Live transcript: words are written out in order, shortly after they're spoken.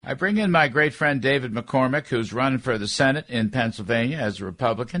I bring in my great friend David McCormick, who's running for the Senate in Pennsylvania as a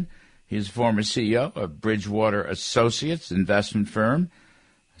Republican. He's former CEO of Bridgewater Associates investment firm,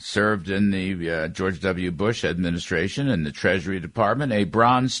 served in the George W. Bush administration in the Treasury Department, a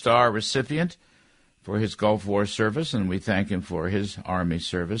Bronze Star recipient for his Gulf War service, and we thank him for his Army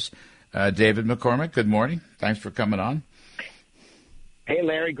service. David McCormick, good morning. Thanks for coming on. Hey,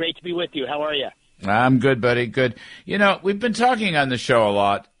 Larry, great to be with you. How are you? I'm good, buddy, good. You know, we've been talking on the show a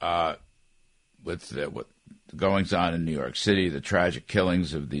lot with what goings on in New York City, the tragic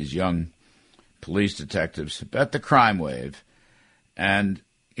killings of these young police detectives, about the crime wave, and,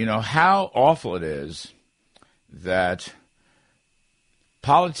 you know, how awful it is that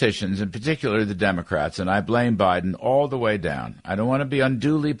politicians, in particular the Democrats, and I blame Biden all the way down. I don't want to be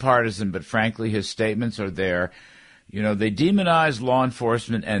unduly partisan, but frankly, his statements are there. You know, they demonize law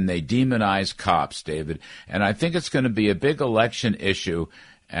enforcement and they demonize cops, David. And I think it's going to be a big election issue,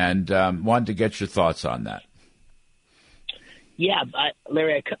 and wanted to get your thoughts on that. Yeah,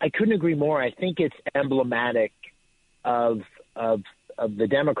 Larry, I couldn't agree more. I think it's emblematic of the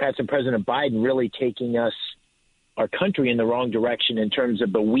Democrats and President Biden really taking our country in the wrong direction in terms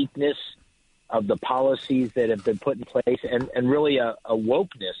of the weakness of the policies that have been put in place, and really a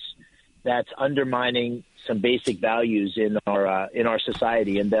wokeness that's undermining some basic values in our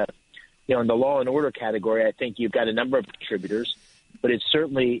society. And in the law and order category, I think you've got a number of contributors, but it's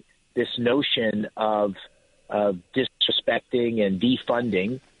certainly this notion of disrespecting and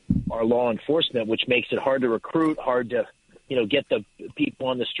defunding our law enforcement, which makes it hard to recruit, hard to get the people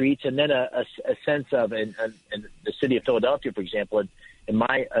on the streets, and then a sense of, in the city of Philadelphia, for example, in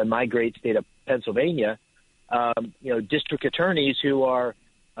my great state of Pennsylvania, district attorneys who are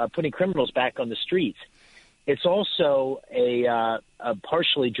putting criminals back on the streets. It's also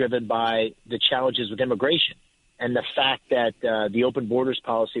partially driven by the challenges with immigration and the fact that the open borders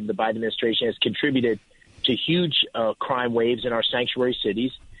policy of the Biden administration has contributed to huge crime waves in our sanctuary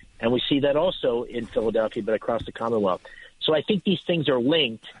cities. And we see that also in Philadelphia, but across the Commonwealth. So I think these things are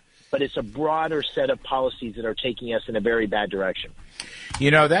linked, but it's a broader set of policies that are taking us in a very bad direction.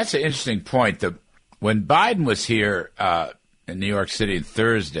 You know, that's an interesting point. When Biden was here in New York City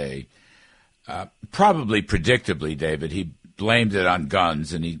Thursday, probably predictably, David, he blamed it on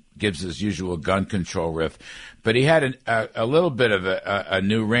guns, and he gives his usual gun control riff. But he had a little bit of a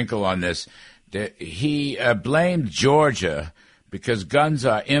new wrinkle on this. He blamed Georgia because guns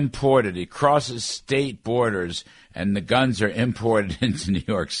are imported. He crosses state borders, and the guns are imported into New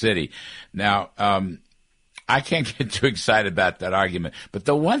York City. Now, I can't get too excited about that argument. But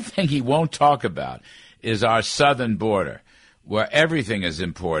the one thing he won't talk about is our southern border, where everything is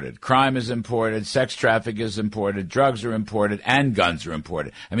imported. Crime is imported, sex trafficking is imported, drugs are imported, and guns are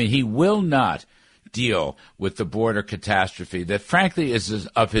imported. I mean, he will not deal with the border catastrophe that, frankly, is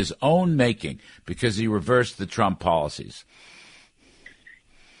of his own making because he reversed the Trump policies.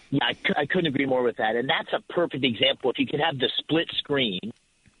 Yeah, I couldn't agree more with that. And that's a perfect example. If you could have the split screen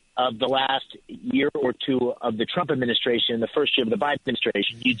of the last year or two of the Trump administration and the first year of the Biden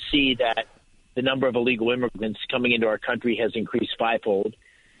administration, you'd see that the number of illegal immigrants coming into our country has increased fivefold.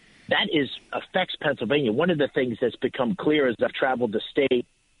 That affects Pennsylvania. One of the things that's become clear as I've traveled the state,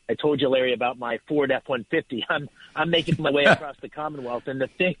 I told you, Larry, about my Ford F-150. I'm making my way across the Commonwealth, and the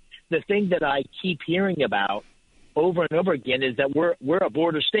thing that I keep hearing about over and over again is that we're a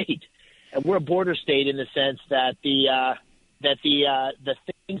border state, and we're a border state in the sense that the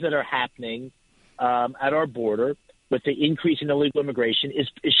things that are happening at our border with the increase in illegal immigration is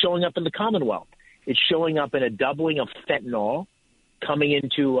showing up in the Commonwealth. It's showing up in a doubling of fentanyl coming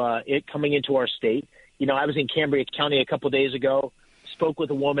into our state. You know, I was in Cambria County a couple of days ago, spoke with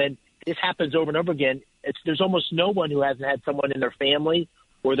a woman. This happens over and over again. There's almost no one who hasn't had someone in their family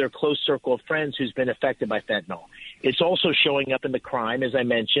or their close circle of friends who's been affected by fentanyl. It's also showing up in the crime, as I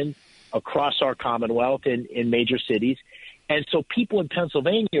mentioned, across our Commonwealth in major cities. And so people in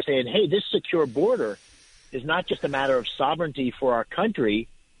Pennsylvania are saying, hey, this secure border is not just a matter of sovereignty for our country.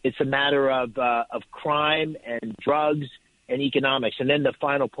 It's a matter of crime and drugs and economics. And then the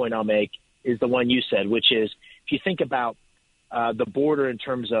final point I'll make is the one you said, which is if you think about the border in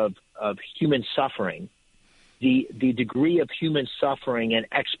terms of human suffering, the degree of human suffering and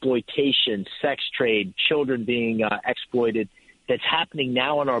exploitation, sex trade, children being exploited that's happening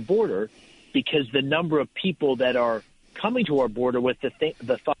now on our border because the number of people that are coming to our border with the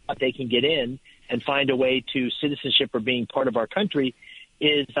thought they can get in and find a way to citizenship or being part of our country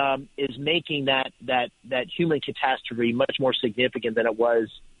is making that human catastrophe much more significant than it was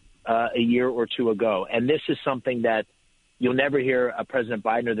a year or two ago. And this is something that you'll never hear President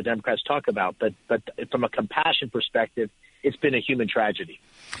Biden or the Democrats talk about. But from a compassion perspective, it's been a human tragedy.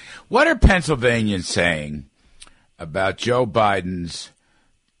 What are Pennsylvanians saying about Joe Biden's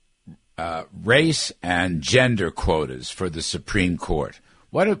race and gender quotas for the Supreme Court?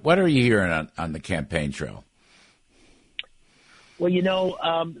 What are you hearing on the campaign trail? Well,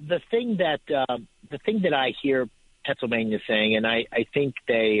 the thing that I hear Pennsylvania saying, and I think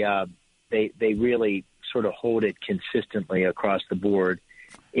they really sort of hold it consistently across the board,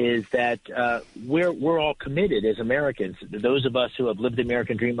 is that we're all committed as Americans, those of us who have lived the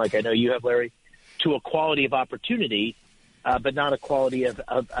American dream, like I know you have, Larry, to a quality of opportunity, but not a quality of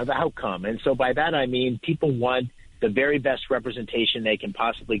outcome. And so by that I mean people want the very best representation they can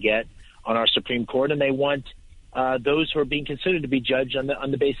possibly get on our Supreme Court, and they want those who are being considered to be judged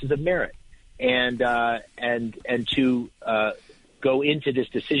on the basis of merit, and to go into this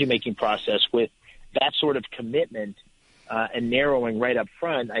decision-making process with that sort of commitment and narrowing right up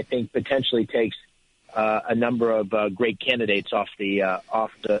front, I think potentially takes a number of great candidates off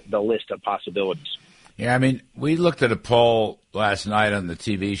the list of possibilities. Yeah, I mean, we looked at a poll last night on the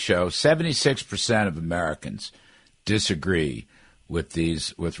TV show. 76% of Americans disagree with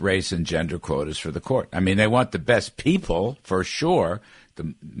race and gender quotas for the court. I mean, they want the best people, for sure,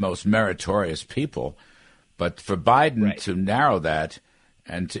 the most meritorious people. But for Biden to narrow that,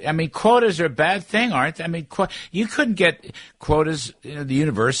 quotas are a bad thing, aren't they? I mean, you couldn't get quotas. The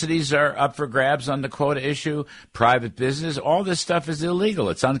universities are up for grabs on the quota issue. Private business, all this stuff is illegal.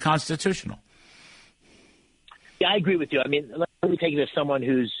 It's unconstitutional. Yeah, I agree with you. I mean, let me take it as someone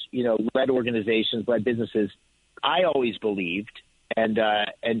who's, led organizations, led businesses. I always believed and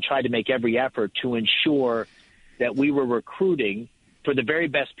tried to make every effort to ensure that we were recruiting for the very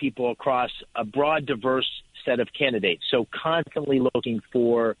best people across a broad, diverse set of candidates. So constantly looking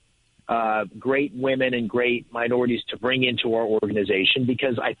for great women and great minorities to bring into our organization,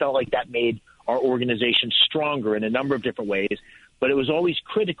 because I felt like that made our organization stronger in a number of different ways. But it was always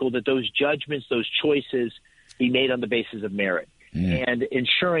critical that those judgments, those choices be made on the basis of merit, and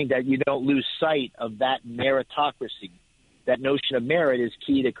ensuring that you don't lose sight of that meritocracy. That notion of merit is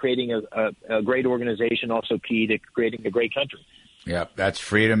key to creating a great organization, also key to creating a great country. Yeah, that's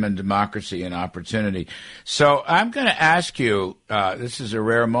freedom and democracy and opportunity. So I'm going to ask you, this is a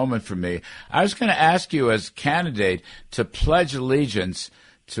rare moment for me, I was going to ask you as candidate to pledge allegiance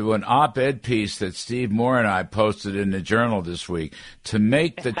to an op-ed piece that Steve Moore and I posted in the Journal this week to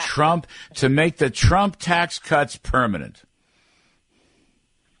make the Trump tax cuts permanent.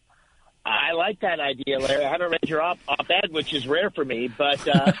 I like that idea, Larry. I haven't read your op-ed, which is rare for me, but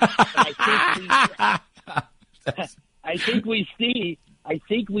I think we see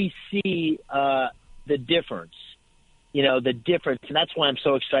the difference. The difference, and that's why I'm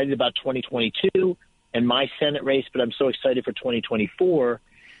so excited about 2022 and my Senate race. But I'm so excited for 2024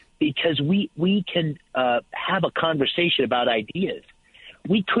 because we can have a conversation about ideas.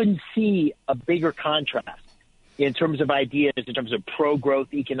 We couldn't see a bigger contrast in terms of ideas, in terms of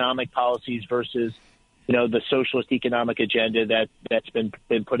pro-growth economic policies versus, the socialist economic agenda that's been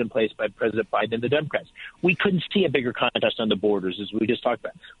put in place by President Biden and the Democrats. We couldn't see a bigger contrast on the borders, as we just talked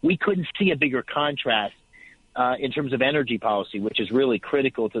about. We couldn't see a bigger contrast in terms of energy policy, which is really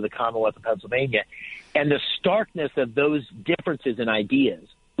critical to the Commonwealth of Pennsylvania, and the starkness of those differences in ideas.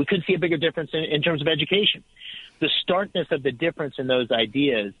 We couldn't see a bigger difference in terms of education. The starkness of the difference in those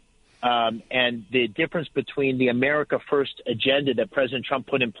ideas and the difference between the America First agenda that President Trump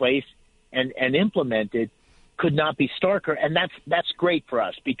put in place and implemented could not be starker. And that's great for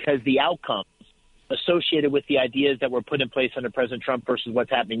us because the outcomes associated with the ideas that were put in place under President Trump versus what's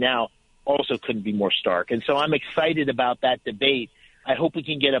happening now also couldn't be more stark. And so I'm excited about that debate. I hope we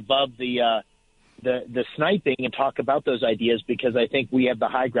can get above the sniping and talk about those ideas because I think we have the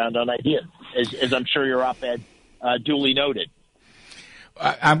high ground on ideas, as I'm sure your op-ed duly noted.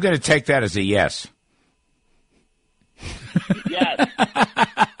 I'm going to take that as a yes. Yes.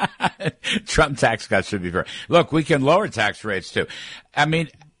 Trump tax cuts should be fair. Look, we can lower tax rates too. I mean,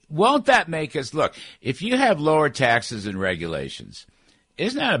 won't that make us look? If you have lower taxes and regulations,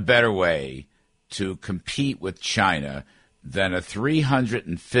 isn't that a better way to compete with China than a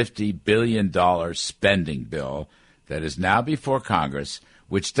 $350 billion spending bill that is now before Congress,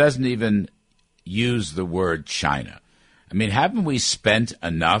 which doesn't even use the word China? I mean, haven't we spent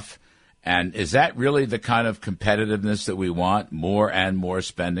enough? And is that really the kind of competitiveness that we want, more and more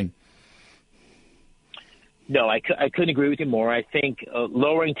spending? No, I couldn't agree with you more. I think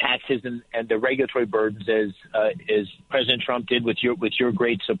lowering taxes and the regulatory burdens, as President Trump did with your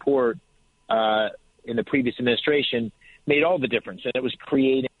great support in the previous administration, made all the difference. And it was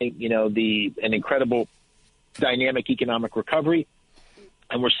creating, an incredible dynamic economic recovery.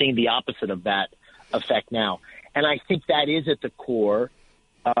 And we're seeing the opposite of that effect now. And I think that is at the core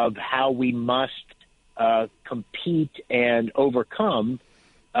of how we must compete and overcome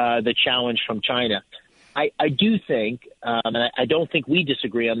the challenge from China. I do think, and I don't think we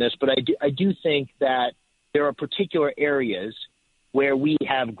disagree on this, but I do think that there are particular areas where we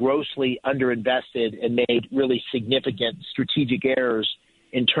have grossly underinvested and made really significant strategic errors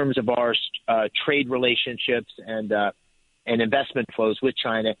in terms of our trade relationships and investment flows with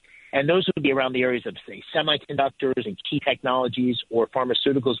China. And those would be around the areas of, say, semiconductors and key technologies or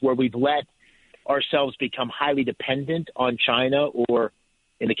pharmaceuticals, where we've let ourselves become highly dependent on China, or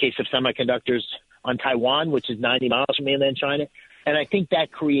in the case of semiconductors, on Taiwan, which is 90 miles from mainland China. And I think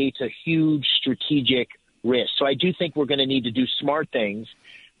that creates a huge strategic risk. So I do think we're going to need to do smart things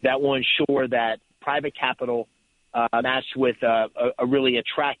that will ensure that private capital matched with a really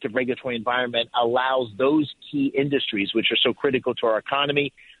attractive regulatory environment allows those key industries, which are so critical to our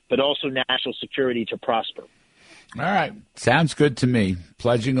economy, but also national security, to prosper. All right. Sounds good to me.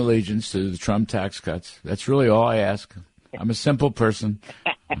 Pledging allegiance to the Trump tax cuts. That's really all I ask. I'm a simple person.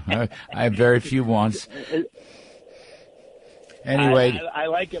 I have very few wants. Anyway. I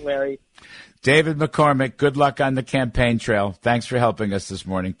like it, Larry. David McCormick, good luck on the campaign trail. Thanks for helping us this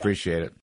morning. Appreciate it.